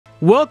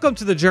Welcome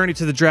to the Journey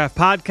to the Draft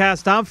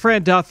podcast. I'm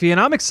Fran Duffy, and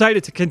I'm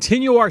excited to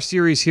continue our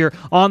series here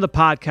on the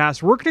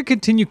podcast. We're going to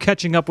continue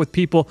catching up with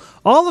people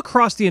all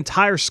across the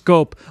entire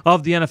scope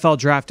of the NFL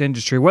draft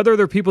industry, whether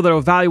they're people that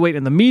evaluate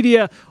in the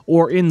media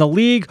or in the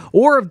league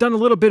or have done a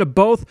little bit of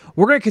both.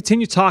 We're going to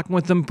continue talking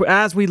with them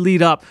as we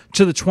lead up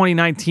to the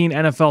 2019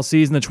 NFL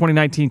season, the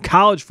 2019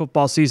 college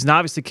football season,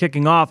 obviously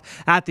kicking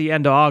off at the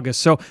end of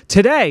August. So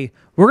today,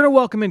 we're going to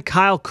welcome in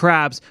Kyle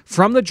Crabbs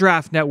from the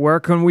Draft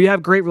Network, and we have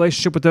a great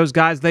relationship with those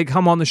guys. They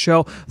come on the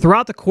show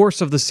throughout the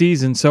course of the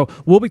season, so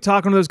we'll be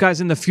talking to those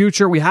guys in the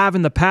future. We have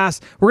in the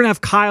past. We're going to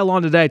have Kyle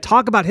on today,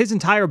 talk about his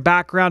entire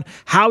background,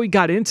 how he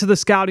got into the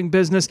scouting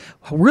business,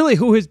 really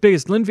who his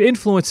biggest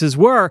influences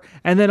were,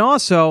 and then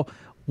also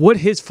what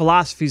his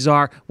philosophies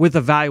are with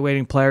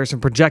evaluating players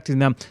and projecting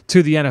them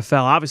to the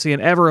NFL. Obviously,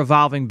 an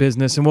ever-evolving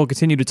business, and we'll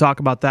continue to talk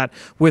about that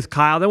with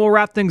Kyle. Then we'll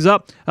wrap things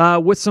up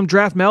with some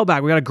draft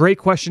mailbag. We got a great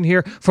question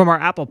here from our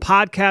Apple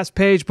Podcast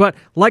page, but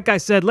like I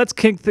said, let's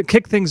kick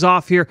things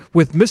off here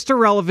with Mr.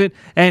 Relevant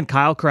and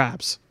Kyle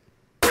Crabbs.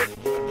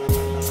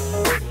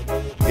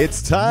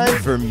 It's time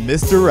for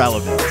Mr.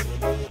 Relevant.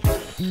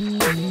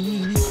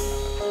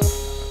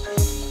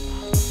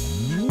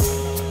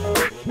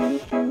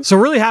 So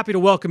really happy to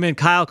welcome in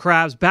Kyle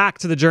Crabbs back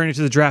to the Journey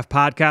to the Draft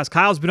podcast.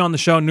 Kyle's been on the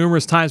show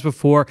numerous times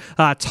before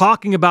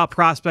talking about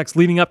prospects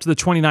leading up to the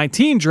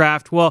 2019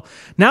 draft. Well,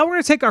 now we're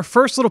going to take our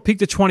first little peek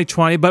to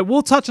 2020, but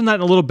we'll touch on that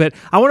in a little bit.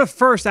 I want to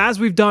first, as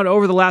we've done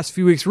over the last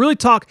few weeks, really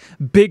talk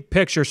big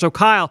picture. So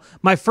Kyle,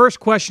 my first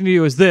question to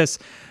you is this.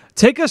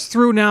 Take us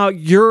through now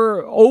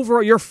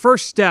your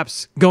first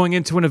steps going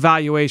into an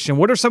evaluation.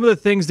 What are some of the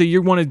things that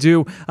you want to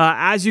do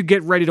as you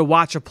get ready to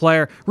watch a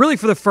player, really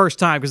for the first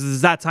time, because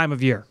it's that time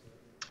of year?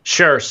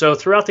 Sure. So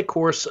throughout the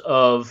course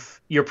of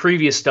your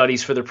previous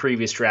studies for the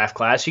previous draft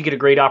class, you get a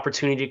great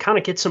opportunity to kind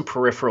of get some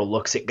peripheral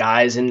looks at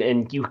guys,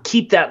 and you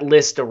keep that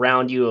list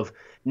around you of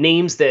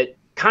names that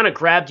kind of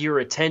grabbed your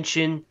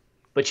attention,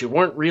 but you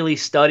weren't really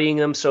studying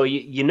them. So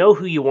you know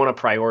who you want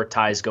to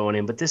prioritize going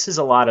in, but this is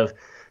a lot of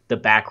the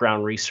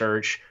background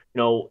research. You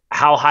know,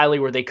 how highly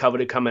were they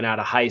coveted coming out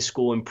of high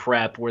school and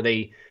prep? Were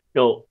they,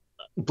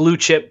 blue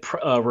chip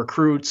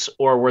recruits,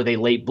 or were they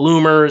late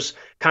bloomers?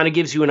 Kind of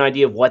gives you an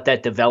idea of what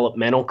that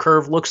developmental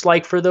curve looks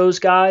like for those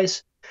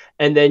guys.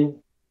 And then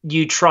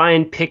you try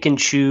and pick and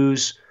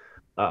choose,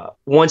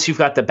 once you've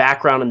got the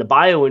background and the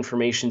bio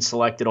information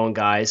selected on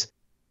guys,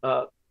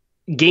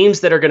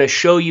 games that are going to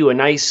show you a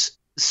nice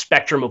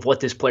spectrum of what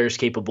this player is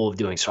capable of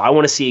doing. So I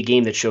want to see a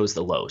game that shows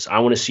the lows. I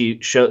want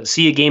to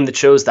see a game that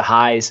shows the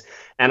highs,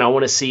 and I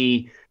want to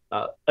see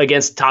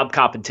against top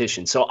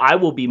competition. So I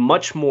will be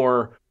much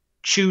more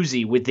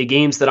choosy with the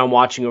games that I'm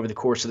watching over the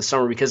course of the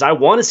summer, because I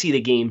want to see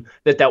the game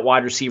that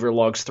wide receiver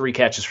logs 3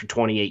 catches for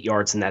 28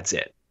 yards and that's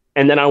it.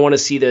 And then I want to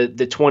see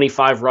the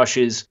 25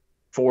 rushes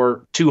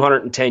for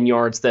 210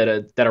 yards that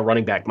a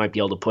running back might be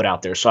able to put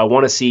out there. So I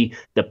want to see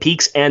the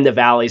peaks and the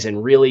valleys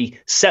and really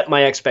set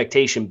my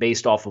expectation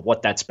based off of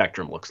what that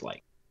spectrum looks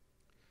like.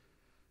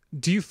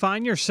 Do you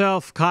find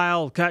yourself,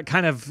 Kyle,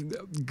 kind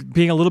of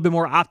being a little bit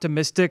more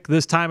optimistic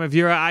this time of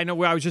year? I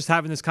know I was just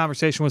having this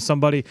conversation with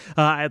somebody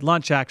at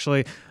lunch,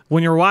 actually.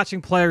 When you're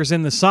watching players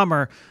in the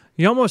summer,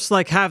 you almost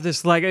like have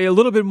this like a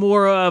little bit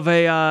more of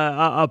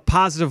a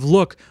positive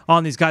look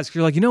on these guys.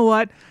 You're like, you know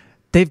what?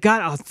 They've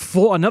got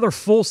another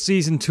full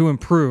season to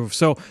improve.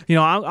 So,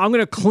 I'm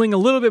going to cling a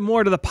little bit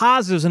more to the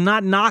positives and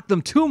not knock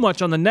them too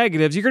much on the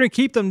negatives. You're going to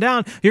keep them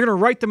down. You're going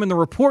to write them in the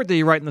report that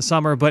you write in the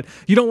summer, but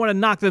you don't want to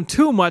knock them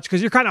too much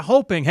because you're kind of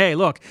hoping, hey,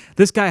 look,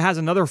 this guy has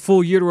another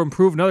full year to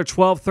improve, another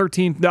 12,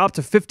 13, up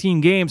to 15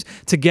 games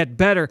to get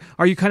better.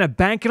 Are you kind of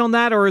banking on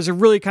that, or is it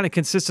really kind of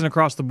consistent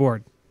across the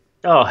board?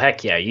 Oh,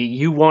 heck yeah.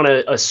 You want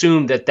to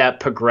assume that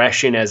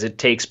progression as it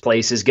takes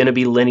place is going to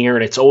be linear,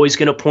 and it's always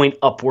going to point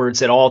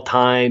upwards at all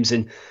times.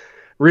 And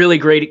really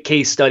great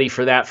case study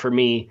for that for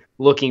me,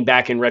 looking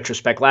back in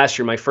retrospect last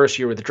year. My first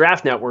year with the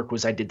Draft Network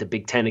was I did the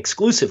Big Ten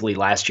exclusively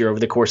last year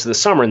over the course of the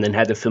summer, and then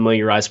had to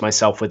familiarize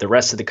myself with the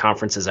rest of the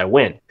conference as I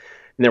went.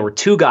 And there were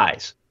 2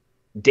 guys,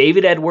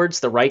 David Edwards,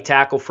 the right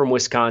tackle from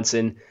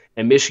Wisconsin,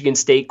 and Michigan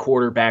State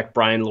quarterback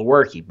Brian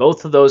Lewerke.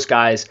 Both of those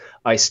guys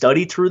I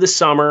studied through the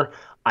summer.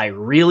 I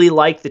really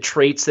liked the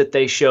traits that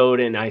they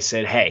showed, and I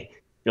said, hey,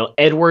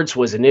 Edwards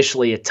was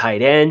initially a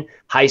tight end,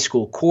 high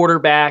school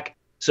quarterback.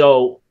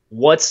 So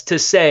what's to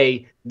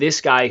say this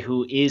guy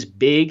who is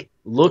big,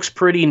 looks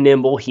pretty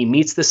nimble, he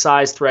meets the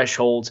size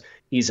thresholds,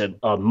 he's a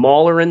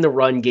mauler in the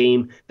run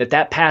game,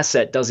 that pass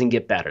set doesn't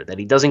get better, that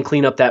he doesn't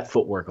clean up that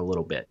footwork a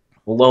little bit.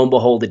 Well, lo and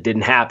behold, it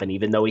didn't happen,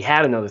 even though he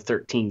had another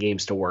 13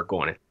 games to work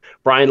on it.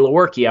 Brian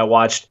Lewerke, I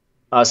watched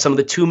some of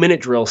the 2-minute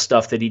drill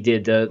stuff that he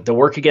did, the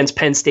work against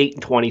Penn State in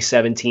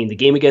 2017, the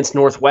game against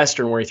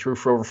Northwestern where he threw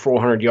for over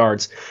 400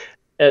 yards,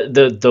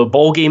 the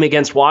bowl game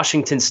against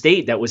Washington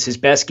State, that was his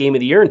best game of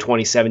the year in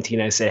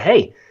 2017. I said,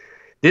 hey,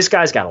 this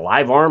guy's got a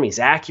live arm. He's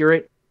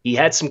accurate. He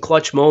had some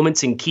clutch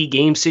moments in key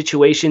game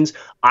situations.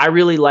 I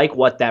really like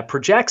what that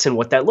projects and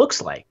what that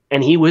looks like.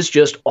 And he was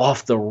just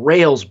off the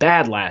rails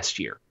bad last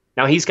year.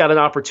 Now he's got an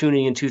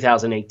opportunity in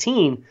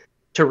 2018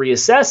 to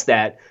reassess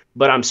that,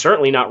 but I'm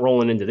certainly not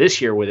rolling into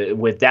this year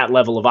with that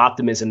level of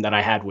optimism that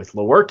I had with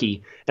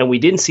Lewerke. And we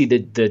didn't see the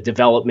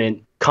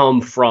development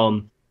come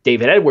from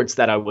David Edwards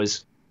that I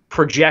was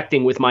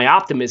projecting with my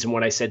optimism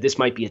when I said this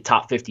might be a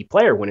top 50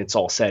 player when it's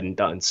all said and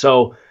done.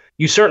 So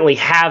you certainly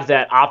have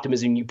that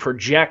optimism. You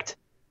project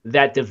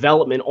that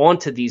development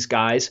onto these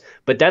guys,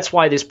 but that's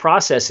why this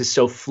process is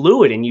so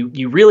fluid, and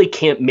you really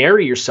can't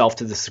marry yourself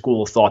to the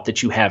school of thought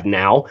that you have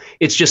now.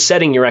 It's just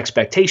setting your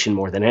expectation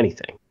more than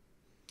anything.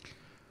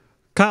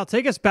 Kyle,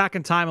 take us back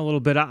in time a little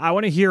bit. I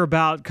want to hear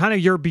about kind of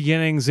your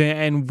beginnings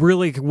and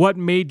really what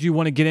made you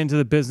want to get into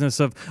the business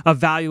of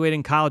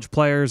evaluating college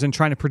players and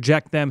trying to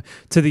project them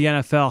to the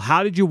NFL.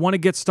 How did you want to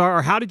get started,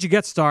 or how did you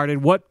get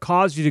started? What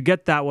caused you to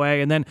get that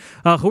way? And then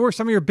who were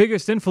some of your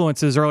biggest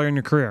influences earlier in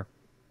your career?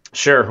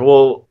 Sure.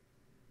 Well,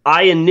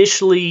 I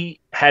initially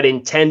had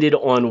intended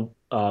on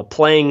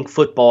playing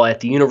football at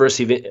the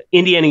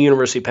Indiana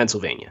University of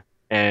Pennsylvania.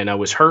 And I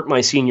was hurt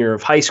my senior year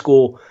of high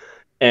school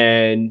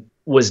and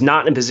was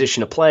not in a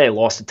position to play. I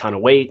lost a ton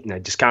of weight, and I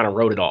just kind of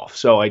wrote it off.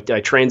 So I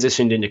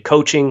transitioned into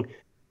coaching.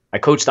 I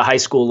coached the high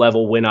school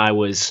level when I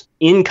was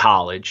in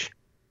college,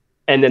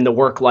 and then the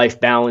work-life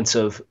balance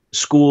of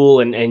school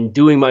and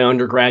doing my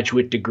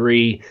undergraduate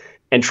degree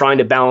and trying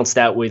to balance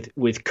that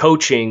with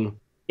coaching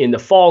in the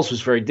falls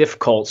was very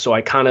difficult. So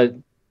I kind of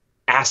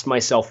asked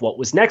myself what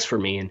was next for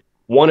me. And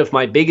one of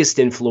my biggest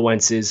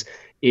influences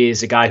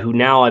is a guy who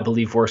now I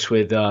believe works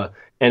with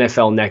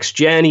NFL Next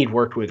Gen. He'd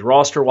worked with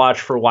Roster Watch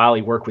for a while.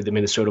 He worked with the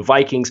Minnesota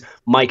Vikings.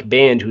 Mike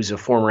Band, who's a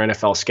former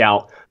NFL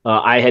scout.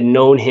 I had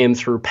known him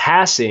through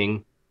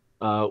passing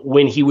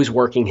when he was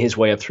working his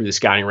way up through the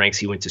scouting ranks.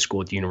 He went to school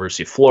at the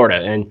University of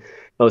Florida. And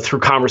through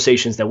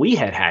conversations that we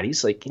had,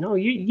 he's like,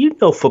 you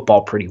know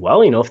football pretty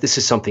well. If this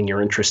is something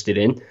you're interested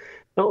in,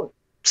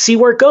 see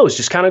where it goes.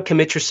 Just kind of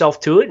commit yourself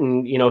to it.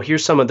 And,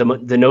 here's some of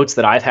the notes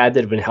that I've had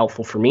that have been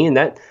helpful for me. And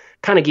that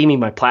kind of gave me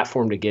my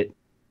platform to get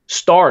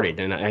started.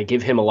 And I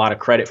give him a lot of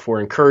credit for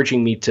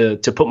encouraging me to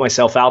put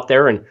myself out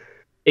there and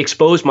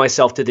expose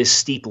myself to this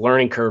steep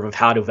learning curve of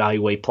how to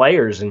evaluate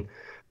players. And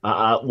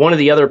one of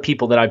the other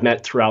people that I've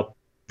met throughout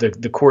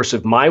the course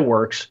of my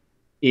works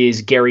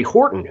is Gary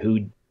Horton,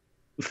 who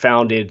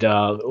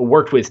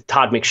worked with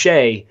Todd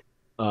McShay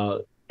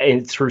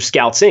and through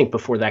Scouts Inc.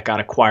 before that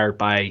got acquired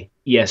by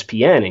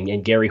ESPN,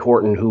 and Gary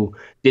Horton, who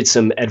did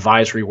some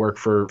advisory work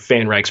for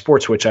FanRag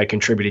Sports, which I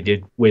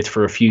contributed with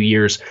for a few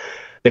years.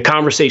 The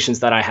conversations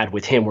that I had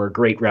with him were a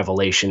great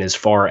revelation as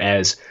far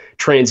as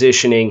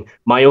transitioning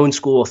my own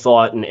school of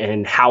thought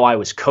and how I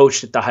was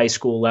coached at the high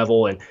school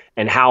level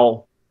and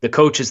how the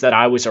coaches that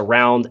I was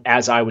around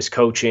as I was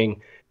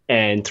coaching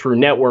and through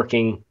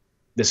networking,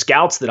 the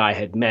scouts that I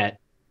had met,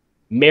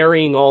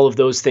 marrying all of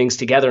those things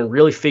together and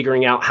really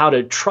figuring out how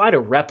to try to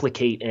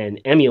replicate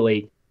and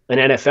emulate an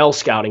NFL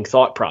scouting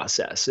thought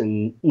process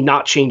and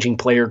not changing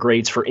player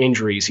grades for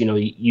injuries.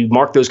 You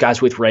mark those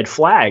guys with red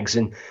flags,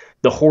 and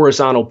the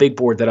horizontal big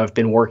board that I've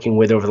been working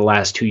with over the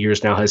last 2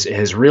 years now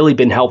has really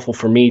been helpful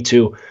for me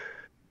to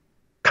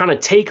kind of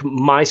take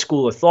my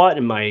school of thought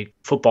and my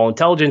football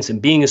intelligence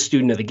and being a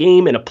student of the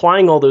game and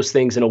applying all those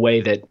things in a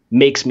way that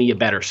makes me a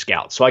better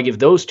scout. So I give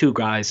those two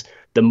guys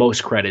the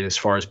most credit as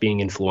far as being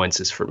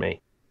influences for me.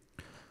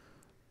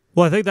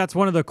 Well, I think that's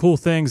one of the cool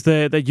things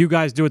that you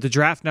guys do at the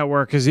Draft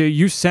Network is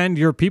you send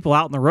your people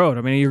out on the road.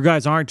 I mean, you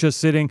guys aren't just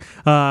sitting,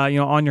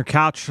 on your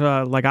couch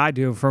like I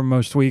do for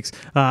most weeks,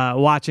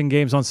 watching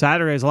games on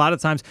Saturdays. A lot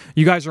of times,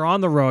 you guys are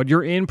on the road.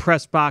 You're in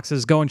press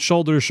boxes, going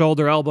shoulder to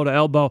shoulder, elbow to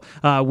elbow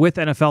with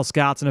NFL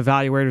scouts and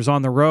evaluators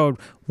on the road.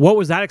 What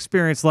was that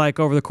experience like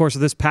over the course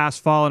of this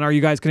past fall, and are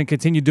you guys going to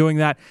continue doing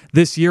that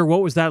this year?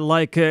 What was that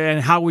like,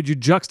 and how would you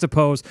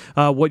juxtapose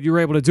what you were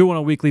able to do on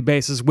a weekly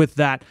basis with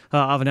that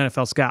of an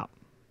NFL scout?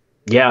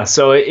 Yeah,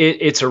 so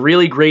it's a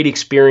really great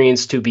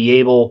experience to be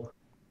able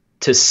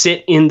to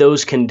sit in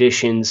those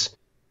conditions,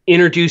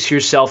 introduce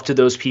yourself to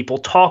those people,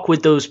 talk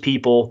with those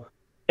people,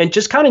 and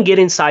just kind of get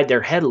inside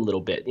their head a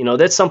little bit.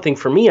 That's something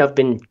for me. I've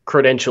been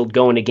credentialed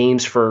going to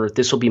games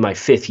this will be my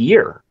 5th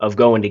year of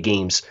going to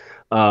games.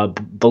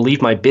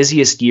 Believe my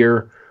busiest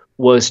year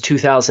was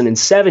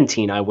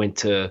 2017. I went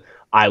to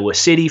Iowa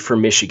City for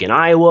Michigan,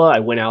 Iowa. I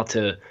went out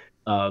to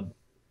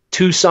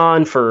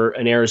Tucson for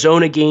an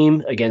Arizona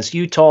game against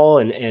Utah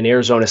and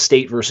Arizona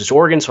State versus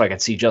Oregon. So I got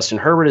to see Justin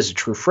Herbert as a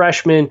true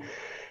freshman.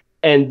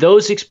 And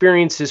those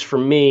experiences for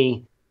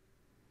me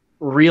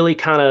really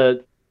kind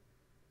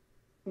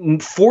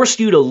of forced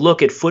you to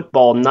look at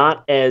football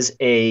not as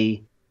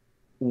a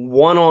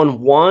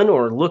one-on-one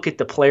or look at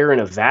the player in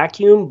a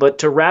vacuum, but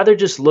to rather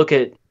just look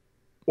at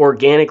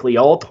organically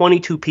all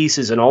 22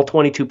 pieces and all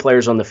 22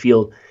 players on the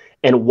field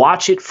and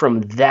watch it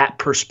from that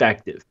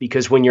perspective.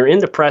 Because when you're in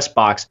the press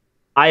box,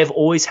 I have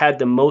always had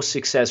the most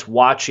success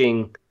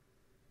watching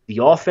the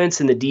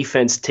offense and the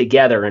defense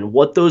together and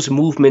what those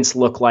movements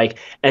look like,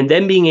 and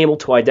then being able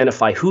to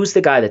identify who's the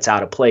guy that's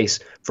out of place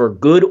for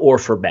good or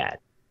for bad.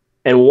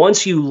 And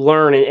once you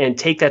learn and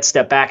take that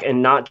step back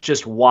and not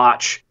just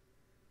watch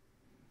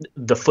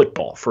the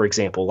football, for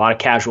example, a lot of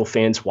casual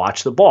fans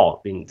watch the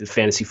ball. I mean, the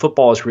fantasy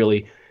football has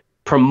really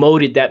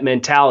promoted that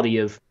mentality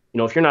of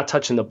if you're not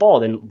touching the ball,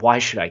 then why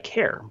should I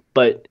care?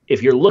 But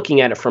if you're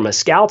looking at it from a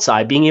scout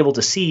side, being able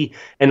to see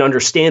and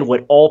understand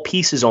what all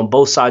pieces on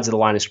both sides of the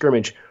line of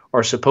scrimmage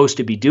are supposed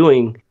to be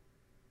doing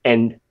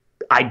and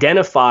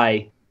identify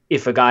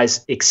if a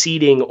guy's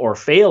exceeding or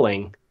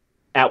failing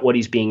at what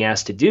he's being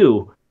asked to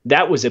do,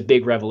 that was a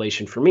big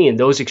revelation for me. And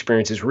those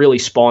experiences really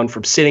spawned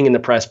from sitting in the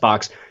press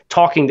box,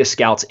 talking to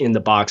scouts in the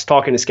box,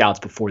 talking to scouts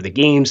before the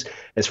games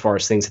as far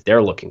as things that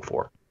they're looking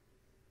for.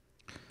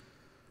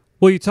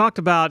 Well, you talked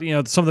about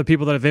some of the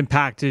people that have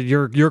impacted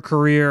your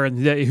career and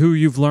who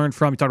you've learned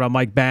from. You talked about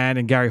Mike Bann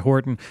and Gary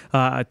Horton,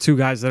 two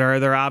guys that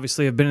are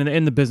obviously have been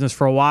in the business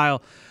for a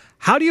while.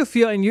 How do you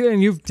feel? And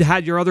you've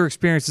had your other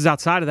experiences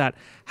outside of that.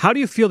 How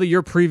do you feel that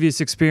your previous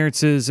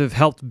experiences have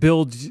helped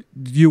build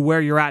you where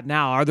you're at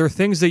now? Are there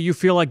things that you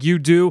feel like you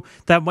do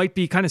that might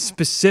be kind of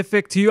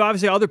specific to you?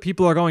 Obviously, other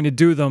people are going to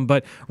do them,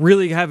 but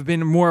really have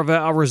been more of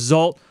a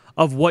result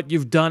of what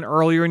you've done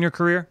earlier in your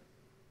career?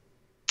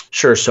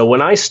 Sure. So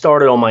when I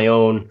started on my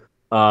own,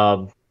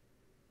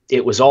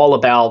 it was all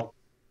about,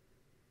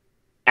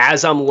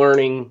 as I'm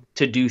learning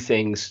to do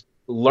things,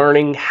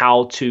 learning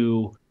how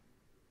to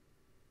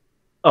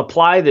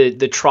apply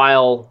the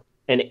trial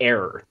and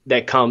error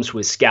that comes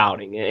with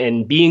scouting,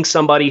 and being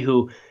somebody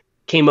who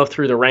came up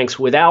through the ranks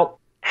without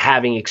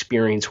having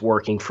experience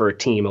working for a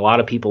team. A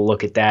lot of people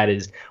look at that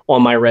as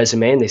on my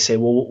resume and they say,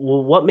 well,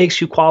 what makes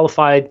you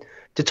qualified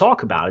to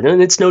talk about it?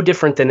 And it's no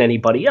different than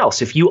anybody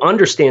else. If you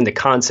understand the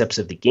concepts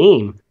of the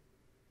game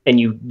and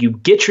you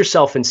get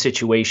yourself in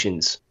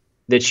situations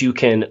that you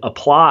can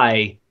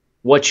apply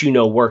what you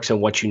know works and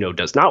what you know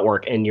does not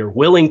work, and you're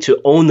willing to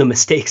own the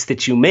mistakes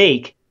that you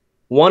make,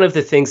 one of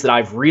the things that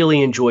I've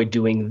really enjoyed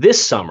doing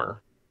this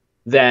summer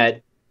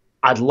that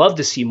I'd love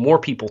to see more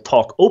people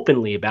talk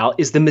openly about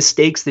is the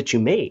mistakes that you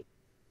made.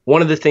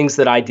 One of the things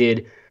that I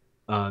did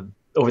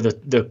over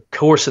the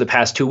course of the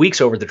past 2 weeks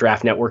over the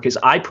Draft Network is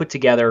I put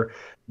together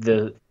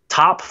the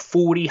top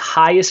 40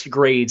 highest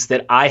grades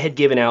that I had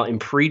given out in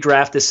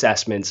pre-draft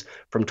assessments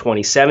from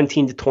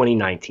 2017 to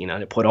 2019.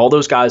 I put all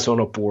those guys on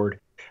a board,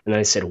 and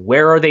I said,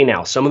 where are they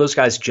now? Some of those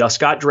guys just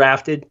got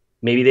drafted.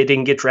 Maybe they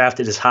didn't get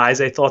drafted as high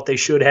as I thought they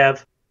should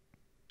have.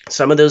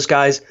 Some of those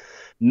guys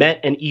met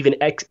and even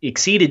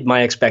exceeded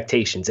my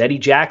expectations. Eddie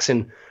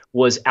Jackson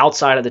was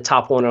outside of the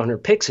top 100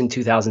 picks in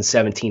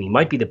 2017. He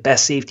might be the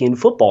best safety in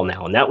football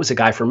now. And that was a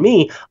guy for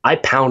me I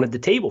pounded the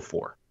table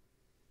for.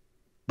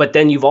 But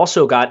then you've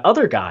also got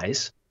other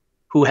guys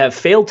who have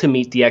failed to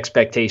meet the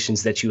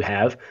expectations that you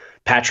have.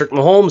 Patrick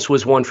Mahomes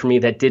was one for me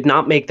that did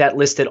not make that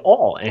list at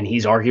all. And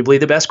he's arguably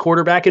the best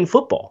quarterback in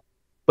football.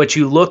 But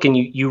you look and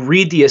you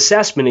read the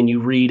assessment and you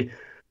read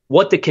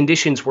what the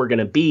conditions were going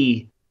to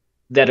be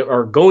that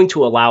are going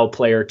to allow a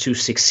player to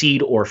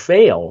succeed or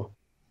fail.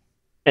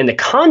 And the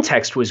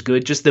context was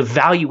good, just the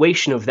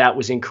valuation of that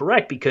was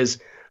incorrect because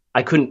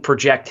I couldn't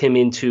project him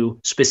into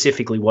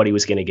specifically what he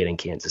was going to get in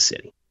Kansas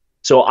City.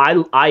 So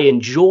I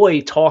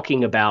enjoy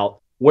talking about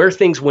where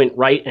things went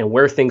right and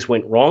where things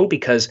went wrong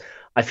because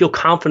I feel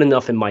confident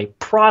enough in my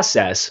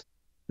process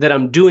that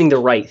I'm doing the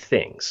right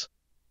things.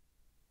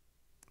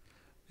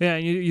 Yeah,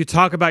 you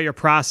talk about your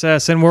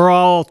process, and we're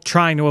all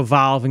trying to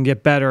evolve and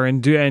get better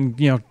and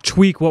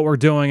tweak what we're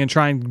doing and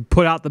try and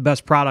put out the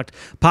best product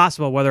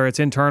possible, whether it's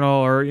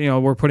internal or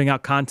we're putting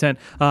out content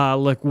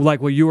like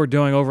what you were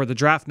doing over the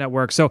Draft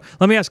Network. So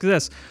let me ask you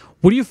this: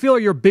 what do you feel are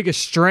your biggest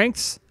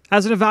strengths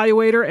as an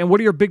evaluator, and what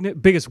are your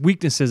biggest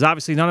weaknesses?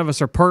 Obviously, none of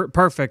us are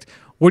perfect.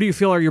 What do you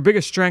feel are your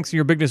biggest strengths and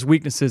your biggest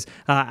weaknesses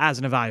as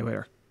an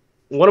evaluator?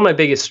 One of my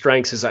biggest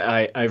strengths is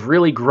I've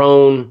really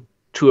grown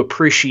to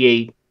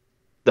appreciate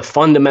the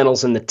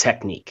fundamentals and the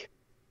technique,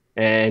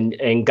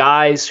 and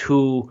guys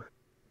who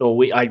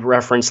I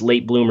reference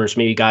late bloomers,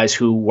 maybe guys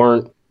who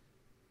weren't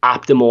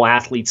optimal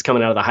athletes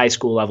coming out of the high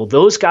school level.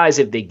 Those guys,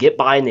 if they get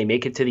by and they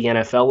make it to the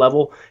NFL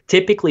level,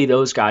 typically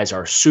those guys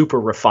are super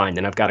refined,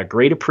 and I've got a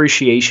great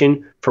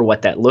appreciation for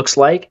what that looks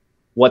like,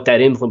 what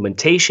that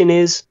implementation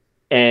is,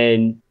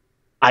 and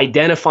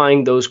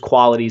identifying those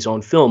qualities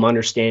on film,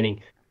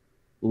 understanding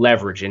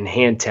leverage and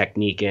hand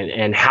technique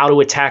and how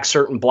to attack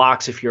certain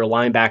blocks if you're a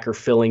linebacker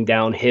filling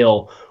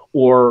downhill,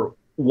 or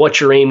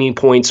what your aiming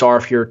points are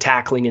if you're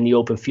tackling in the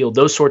open field.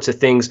 Those sorts of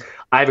things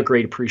I have a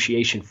great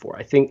appreciation for.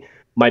 I think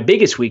my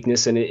biggest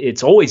weakness, and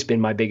it's always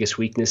been my biggest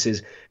weakness,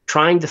 is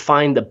trying to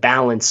find the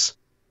balance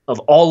of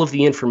all of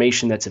the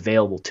information that's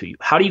available to you.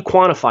 How do you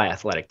quantify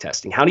athletic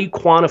testing? How do you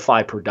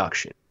quantify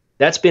production?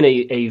 That's been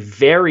a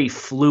very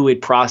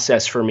fluid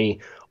process for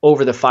me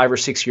over the 5 or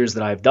 6 years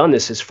that I've done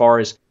this, as far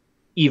as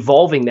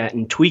evolving that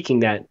and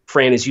tweaking that.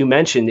 Fran, as you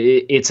mentioned,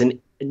 it's a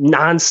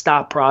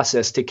nonstop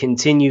process to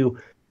continue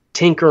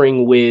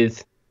tinkering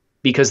with,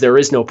 because there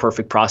is no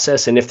perfect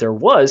process. And if there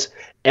was,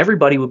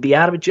 everybody would be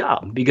out of a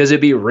job because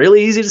it'd be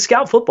really easy to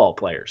scout football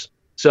players.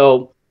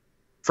 So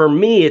for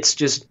me, it's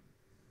just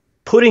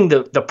putting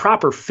the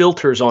proper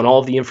filters on all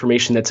of the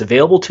information that's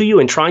available to you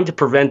and trying to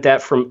prevent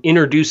that from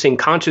introducing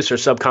conscious or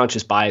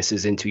subconscious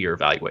biases into your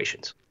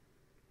evaluations.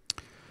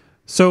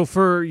 So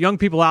for young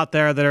people out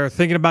there that are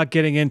thinking about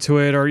getting into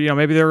it, or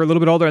maybe they're a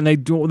little bit older and they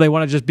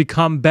want to just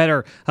become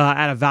better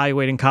at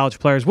evaluating college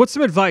players, what's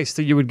some advice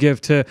that you would give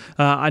to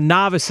a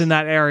novice in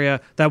that area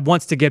that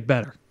wants to get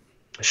better?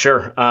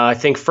 Sure. I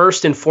think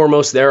first and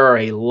foremost, there are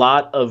a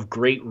lot of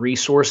great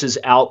resources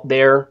out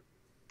there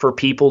for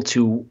people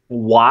to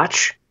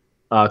watch.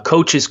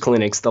 Coaches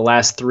clinics the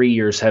last 3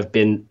 years have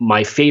been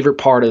my favorite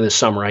part of the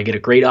summer. I get a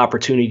great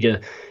opportunity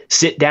to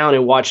sit down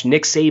and watch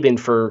Nick Saban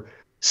for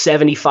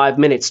 75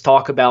 minutes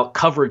talk about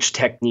coverage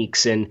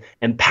techniques and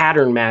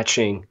pattern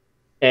matching,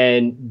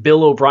 and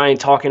Bill O'Brien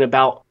talking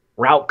about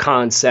route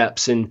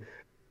concepts, and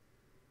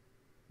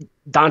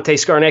Dante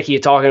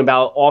Scarnecchia talking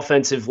about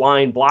offensive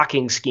line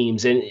blocking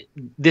schemes. And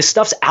this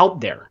stuff's out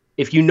there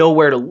if you know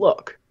where to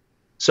look.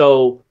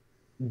 So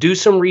do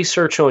some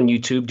research on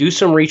YouTube, do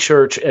some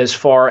research as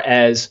far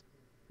as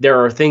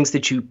there are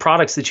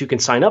products that you can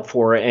sign up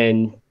for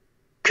and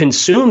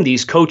consume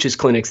these coaches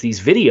clinics, these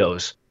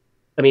videos.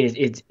 I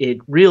mean, it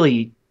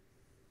really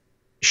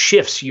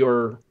shifts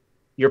your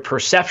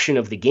perception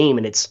of the game,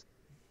 and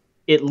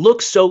it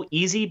looks so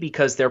easy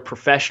because they're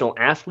professional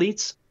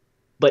athletes,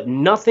 but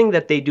nothing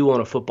that they do on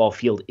a football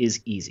field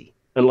is easy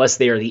unless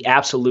they are the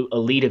absolute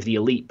elite of the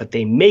elite, but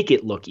they make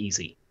it look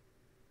easy.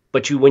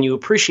 But when you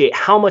appreciate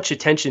how much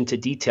attention to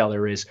detail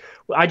there is,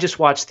 I just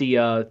watched the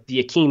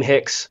Akeem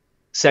Hicks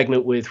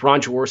segment with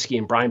Ron Jaworski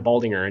and Brian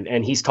Baldinger,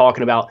 and he's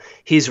talking about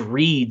his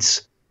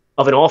reads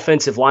of an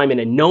offensive lineman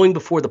and knowing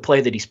before the play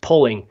that he's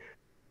pulling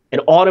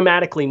and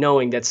automatically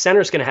knowing that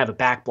center's going to have a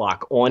back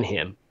block on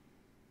him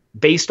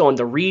based on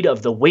the read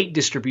of the weight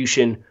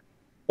distribution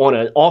on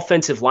an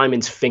offensive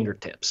lineman's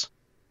fingertips.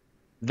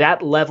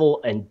 That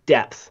level and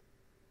depth,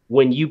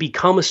 when you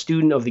become a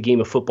student of the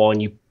game of football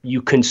and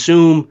you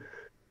consume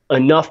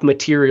enough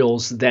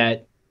materials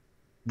that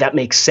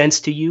makes sense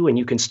to you and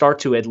you can start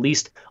to at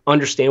least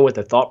understand what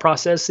the thought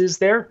process is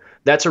there,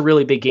 that's a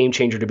really big game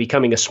changer to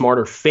becoming a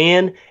smarter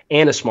fan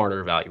and a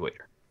smarter evaluator.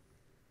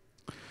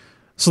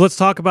 So let's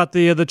talk about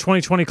the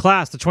 2020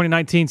 class, the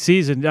 2019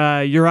 season.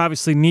 You're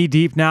obviously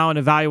knee-deep now in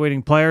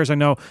evaluating players. I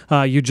know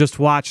you just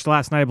watched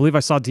last night, I believe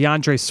I saw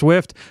DeAndre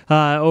Swift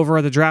over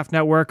at the Draft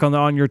Network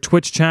on your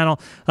Twitch channel.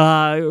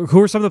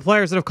 Who are some of the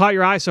players that have caught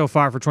your eye so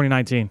far for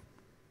 2019?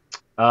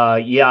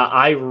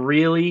 I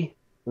really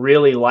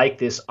like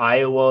this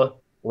Iowa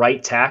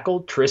right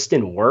tackle,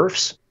 Tristan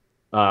Wirfs.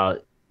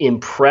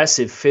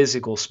 Impressive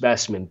physical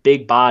specimen,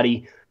 big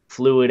body,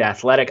 fluid,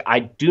 athletic.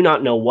 I do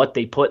not know what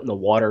they put in the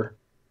water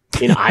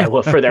in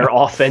Iowa for their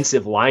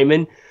offensive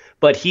linemen,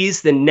 but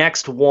he's the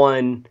next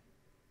one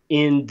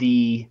in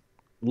the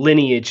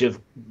lineage of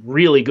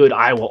really good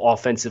Iowa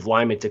offensive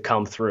linemen to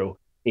come through.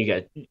 You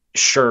got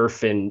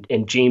Scherf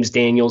and James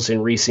Daniels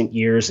in recent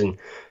years, and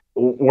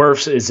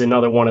Wirfs is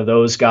another one of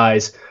those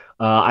guys.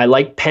 I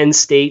like Penn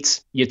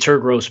State's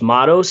Yetur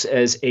Matos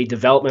as a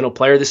developmental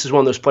player. This is one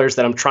of those players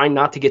that I'm trying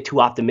not to get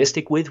too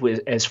optimistic with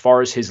as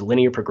far as his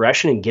linear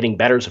progression and getting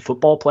better as a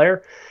football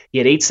player. He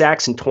had 8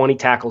 sacks and 20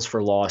 tackles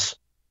for loss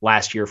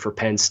last year for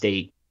Penn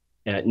State.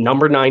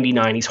 Number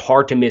 99, he's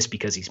hard to miss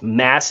because he's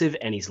massive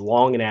and he's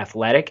long and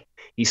athletic.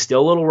 He's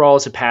still a little raw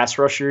as a pass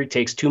rusher. He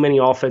takes too many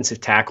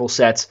offensive tackle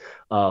sets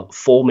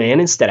full man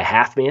instead of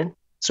half man.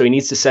 So he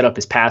needs to set up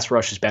his pass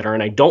rushes better,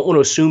 and I don't want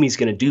to assume he's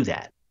going to do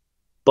that.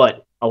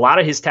 But a lot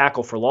of his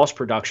tackle for loss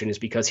production is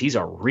because he's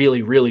a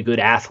really, really good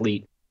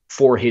athlete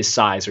for his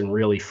size and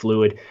really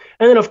fluid.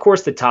 And then, of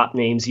course, the top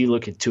names, you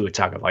look at Tua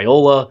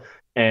Tagovailoa,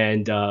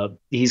 and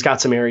he's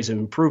got some areas of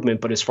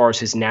improvement. But as far as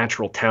his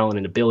natural talent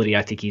and ability,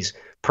 I think he's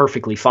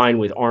perfectly fine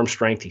with arm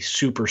strength. He's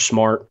super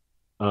smart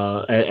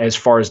as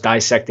far as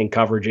dissecting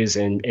coverages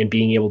and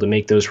being able to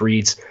make those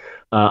reads.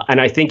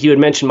 And I think you had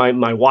mentioned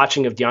my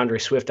watching of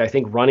DeAndre Swift. I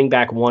think running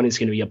back one is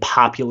going to be a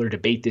popular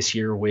debate this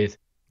year with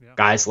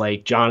guys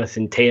like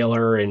Jonathan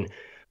Taylor and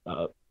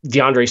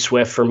DeAndre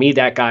Swift. For me,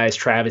 that guy is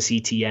Travis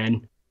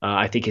Etienne.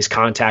 I think his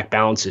contact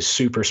balance is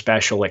super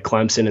special at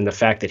Clemson, and the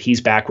fact that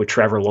he's back with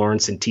Trevor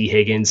Lawrence and T.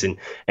 Higgins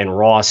and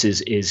Ross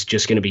is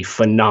just going to be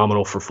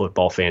phenomenal for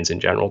football fans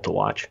in general to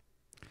watch.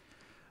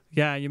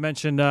 Yeah, you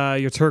mentioned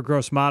Yetur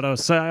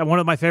Gross-Matos. One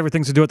of my favorite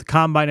things to do at the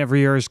Combine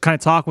every year is kind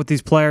of talk with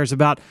these players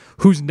about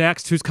who's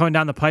next, who's coming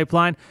down the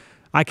pipeline.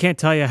 I can't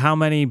tell you how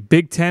many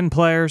Big Ten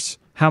players,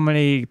 how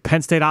many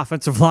Penn State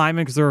offensive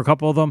linemen, because there were a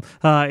couple of them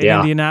in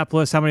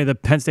Indianapolis, how many of the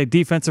Penn State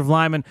defensive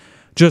linemen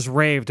just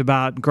raved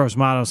about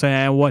Gross-Matos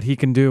and what he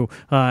can do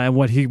and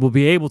what he will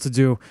be able to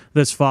do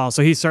this fall.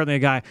 So he's certainly a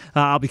guy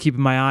I'll be keeping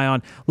my eye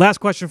on. Last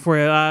question for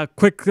you.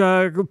 Quick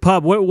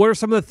pub. What are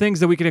some of the things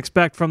that we can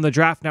expect from the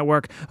Draft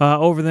Network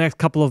over the next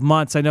couple of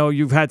months? I know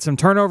you've had some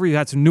turnover. You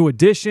had some new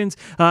additions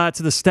to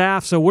the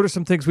staff. So what are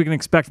some things we can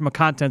expect from a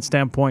content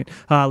standpoint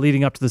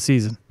leading up to the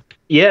season?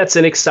 Yeah, it's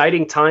an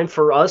exciting time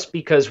for us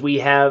because we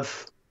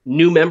have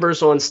new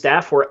members on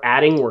staff. We're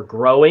adding, we're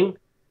growing.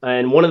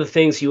 And one of the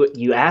things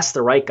you asked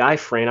the right guy,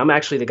 Fran. I'm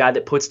actually the guy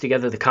that puts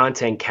together the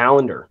content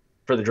calendar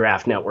for the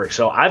Draft Network.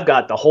 So I've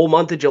got the whole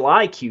month of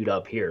July queued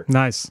up here.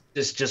 Nice.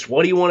 Just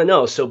what do you want to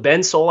know? So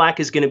Ben Solak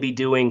is going to be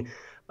doing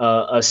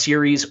a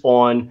series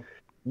on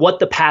what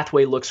the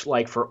pathway looks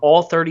like for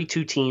all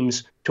 32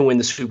 teams to win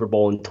the Super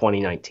Bowl in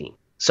 2019.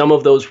 Some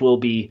of those will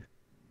be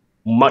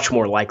much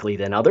more likely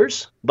than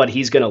others, but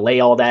he's going to lay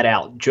all that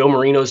out. Joe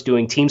Marino's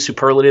doing team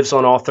superlatives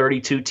on all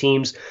 32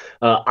 teams.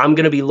 I'm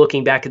going to be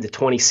looking back at the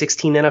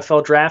 2016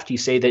 NFL draft. You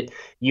say that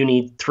you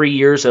need 3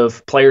 years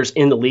of players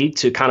in the league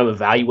to kind of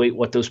evaluate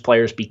what those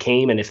players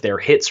became and if they're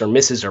hits or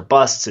misses or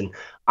busts. And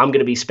I'm going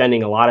to be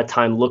spending a lot of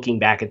time looking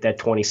back at that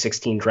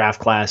 2016 draft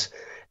class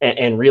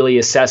and really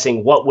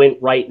assessing what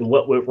went right and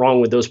what went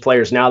wrong with those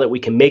players now that we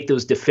can make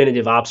those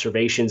definitive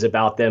observations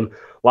about them.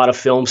 A lot of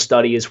film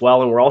study as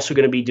well. And we're also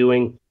going to be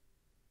doing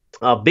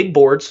big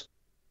boards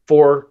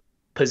for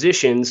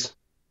positions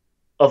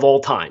of all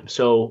time.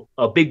 So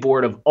a big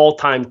board of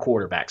all-time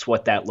quarterbacks,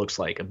 what that looks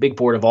like, a big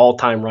board of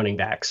all-time running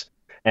backs.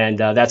 And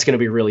that's going to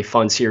be a really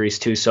fun series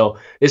too. So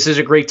this is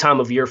a great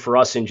time of year for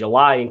us in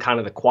July and kind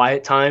of the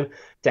quiet time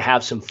to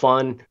have some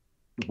fun,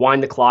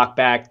 wind the clock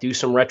back, do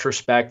some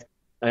retrospect,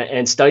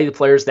 and study the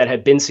players that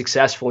have been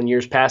successful in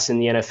years past in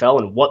the NFL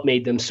and what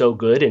made them so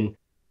good, and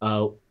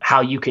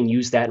how you can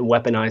use that and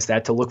weaponize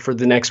that to look for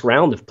the next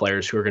round of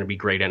players who are going to be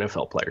great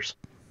NFL players.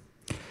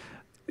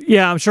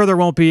 Yeah, I'm sure there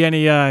won't be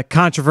any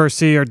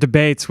controversy or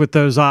debates with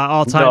those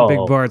all-time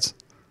big boards.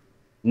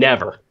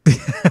 Never.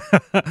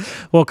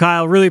 Well,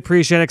 Kyle, really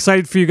appreciate it.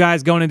 Excited for you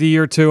guys going into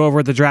year 2 over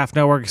at the Draft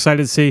Network.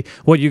 Excited to see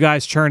what you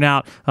guys churn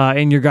out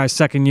in your guys'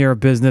 second year of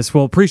business.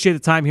 We'll appreciate the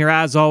time here,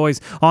 as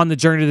always, on the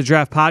Journey to the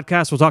Draft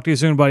podcast. We'll talk to you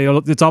soon, buddy.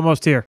 It's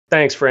almost here.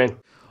 Thanks, Fran.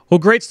 Well,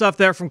 great stuff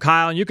there from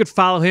Kyle, and you can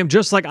follow him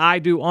just like I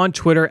do on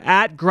Twitter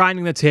at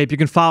Grinding the Tape. You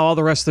can follow all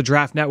the rest of the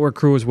Draft Network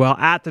crew as well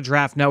at the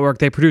Draft Network.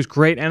 They produce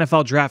great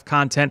NFL draft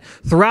content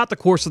throughout the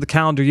course of the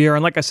calendar year,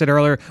 and like I said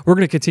earlier, we're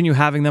going to continue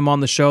having them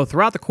on the show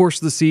throughout the course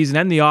of the season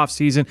and the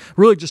offseason,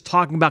 really just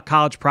talking about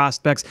college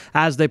prospects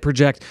as they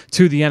project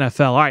to the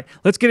NFL. All right,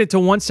 let's get into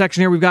one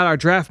section here. We've got our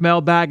draft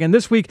mailbag, and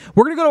this week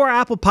we're going to go to our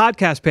Apple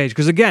Podcast page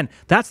because, again,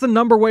 that's the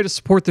number way to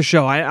support the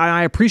show.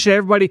 I appreciate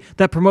everybody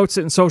that promotes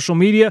it in social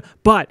media,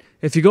 but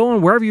if you go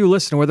on wherever you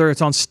listen, whether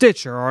it's on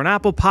Stitcher or on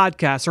Apple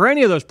Podcasts or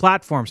any of those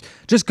platforms,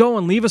 just go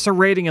and leave us a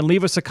rating and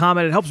leave us a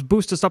comment. It helps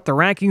boost us up the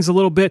rankings a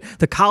little bit.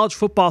 The college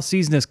football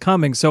season is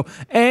coming, so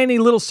any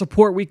little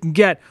support we can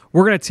get,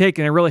 we're going to take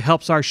it, and it really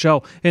helps our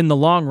show in the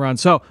long run.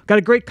 So, got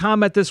a great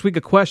comment this week,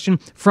 a question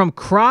from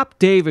Crop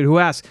David, who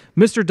asks,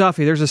 Mr.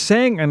 Duffy, there's a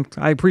saying, and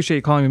I appreciate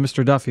you calling me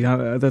Mr. Duffy.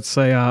 That's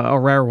a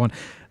rare one.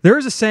 There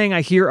is a saying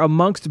I hear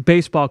amongst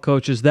baseball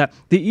coaches that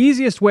the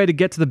easiest way to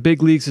get to the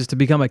big leagues is to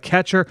become a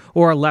catcher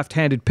or a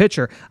left-handed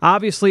pitcher.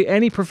 Obviously,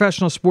 any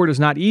professional sport is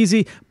not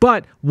easy,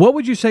 but what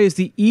would you say is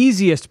the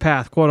easiest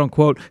path,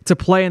 quote-unquote, to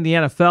play in the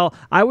NFL?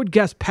 I would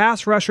guess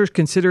pass rushers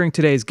considering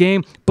today's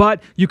game,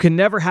 but you can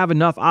never have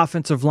enough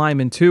offensive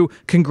linemen too.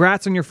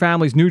 Congrats on your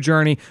family's new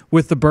journey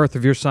with the birth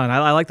of your son.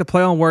 I like to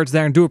play on words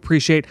there and do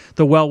appreciate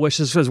the well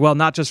wishes as well,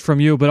 not just from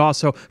you, but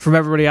also from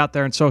everybody out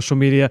there in social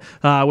media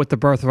with the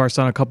birth of our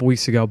son a couple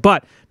weeks ago.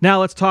 But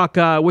now let's talk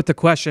with the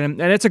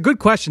question. And it's a good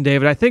question,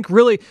 David. I think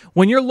really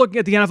when you're looking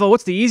at the NFL,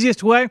 what's the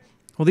easiest way?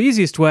 Well, the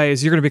easiest way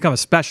is you're going to become a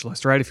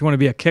specialist, right? If you want to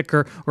be a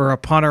kicker or a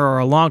punter or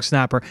a long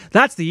snapper,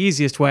 that's the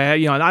easiest way.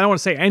 You know, I don't want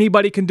to say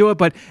anybody can do it,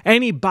 but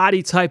any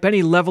body type,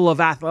 any level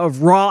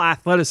of raw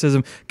athleticism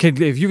can.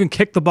 If you can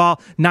kick the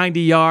ball 90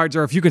 yards,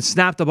 or if you can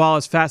snap the ball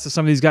as fast as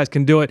some of these guys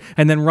can do it,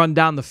 and then run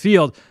down the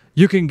field,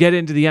 you can get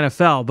into the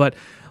NFL. But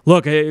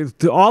look,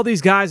 all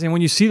these guys, and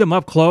when you see them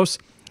up close,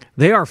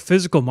 they are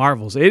physical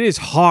marvels. It is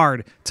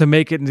hard to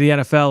make it into the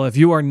NFL if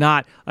you are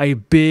not a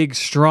big,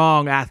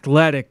 strong,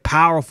 athletic,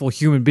 powerful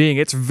human being.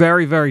 It's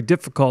very, very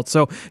difficult.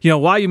 So,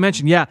 while you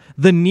mentioned,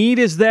 the need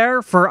is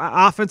there for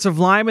offensive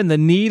linemen, the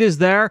need is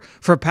there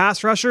for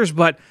pass rushers,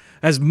 but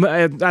as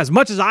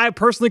much as I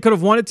personally could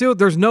have wanted to,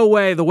 there's no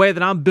way, the way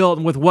that I'm built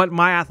and with what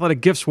my athletic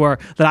gifts were,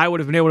 that I would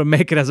have been able to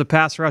make it as a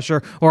pass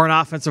rusher or an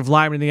offensive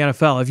lineman in the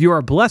NFL. If you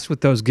are blessed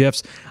with those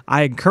gifts,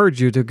 I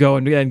encourage you to go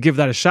and give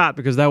that a shot,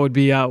 because that would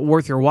be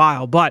worth your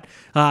while. But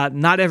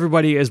not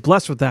everybody is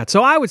blessed with that.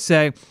 So I would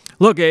say,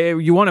 look,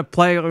 you want to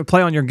play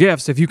on your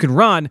gifts. If you can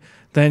run,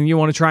 then you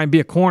want to try and be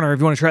a corner. If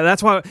you want to try,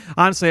 that's why,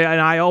 honestly, and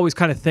I always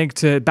kind of think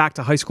back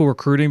to high school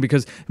recruiting,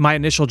 because my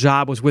initial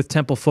job was with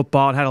Temple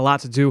football and had a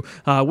lot to do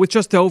with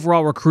just the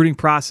overall recruiting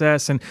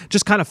process, and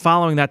just kind of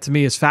following that to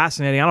me is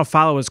fascinating. I don't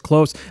follow as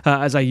close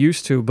as I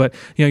used to, but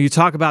you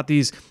talk about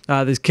these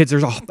kids.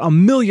 There's a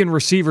million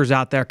receivers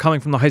out there coming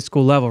from the high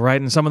school level,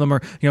 right? And some of them are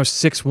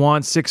 6'1",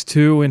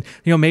 6'2",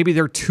 and maybe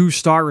they're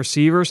 2-star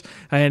receivers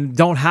and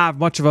don't have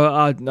much of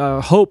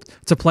a hope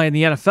to play in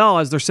the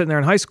NFL as they're sitting there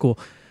in high school.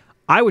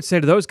 I would say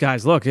to those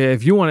guys, look,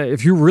 if you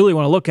really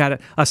want to look at it,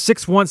 a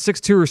 6'1",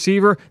 6'2"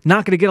 receiver,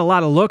 not going to get a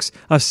lot of looks.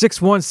 A 6'1",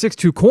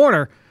 6'2"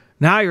 corner,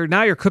 Now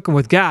you're cooking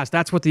with gas.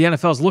 That's what the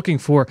NFL is looking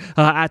for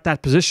at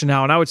that position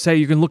now. And I would say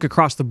you can look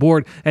across the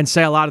board and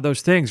say a lot of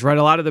those things, right?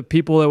 A lot of the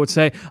people that would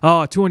say,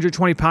 oh, a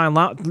 220-pound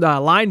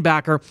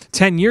linebacker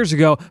 10 years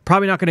ago,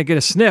 probably not going to get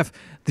a sniff.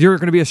 You're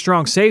going to be a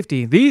strong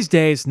safety. These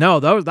days,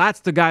 no, those are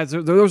the guys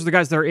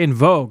that are in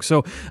vogue.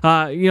 So,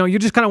 you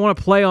just kind of want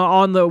to play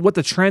on what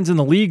the trends in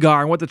the league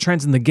are and what the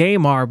trends in the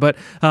game are. But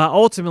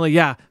ultimately,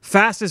 yeah,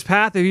 fastest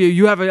path. If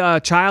you have a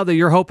child that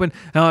you're hoping,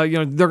 they're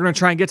going to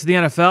try and get to the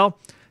NFL.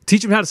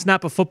 Teach them how to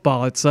snap a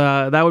football. It's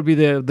that would be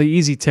the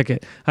easy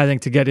ticket, I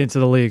think, to get into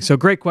the league. So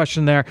great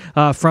question there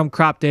from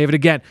Crop David.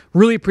 Again,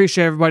 really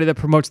appreciate everybody that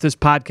promotes this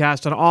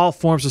podcast on all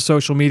forms of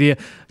social media.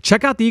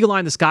 Check out the Eagle Eye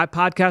in the Sky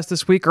podcast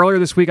this week. Earlier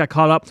this week, I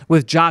caught up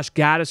with Josh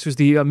Gaddis, who's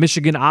the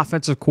Michigan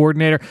offensive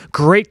coordinator.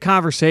 Great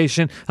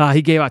conversation.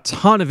 He gave a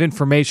ton of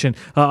information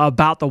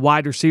about the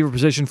wide receiver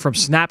position from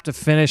snap to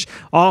finish,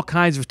 all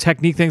kinds of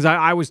technique things.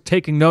 I was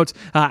taking notes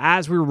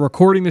as we were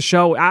recording the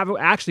show. I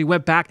actually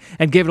went back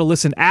and gave it a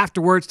listen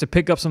afterwards to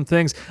pick up some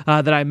things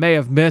that I may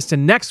have missed.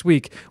 And next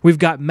week, we've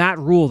got Matt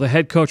Rule, the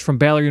head coach from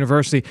Baylor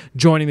University,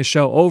 joining the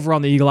show over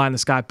on the Eagle Eye in the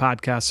Sky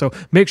podcast. So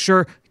make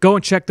sure, go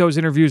and check those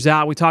interviews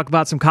out. We talk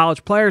about some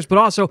college players, but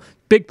also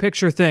big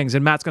picture things.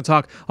 And Matt's going to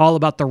talk all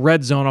about the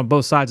red zone on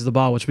both sides of the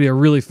ball, which will be a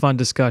really fun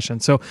discussion.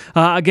 So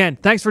again,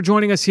 thanks for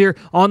joining us here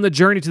on the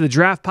Journey to the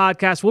Draft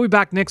podcast. We'll be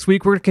back next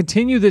week. We're going to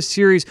continue this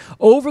series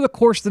over the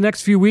course of the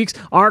next few weeks.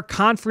 Our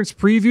conference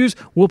previews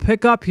will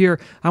pick up here,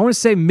 I want to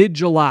say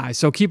mid-July.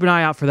 So keep an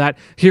eye out for that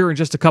here in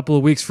just a couple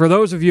of weeks. For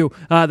those of you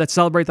that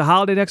celebrate the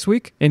holiday next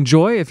week,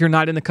 enjoy. If you're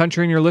not in the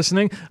country and you're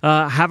listening,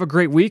 have a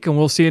great week, and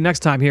we'll see you next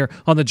time here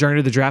on the Journey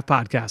to the Draft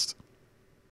podcast.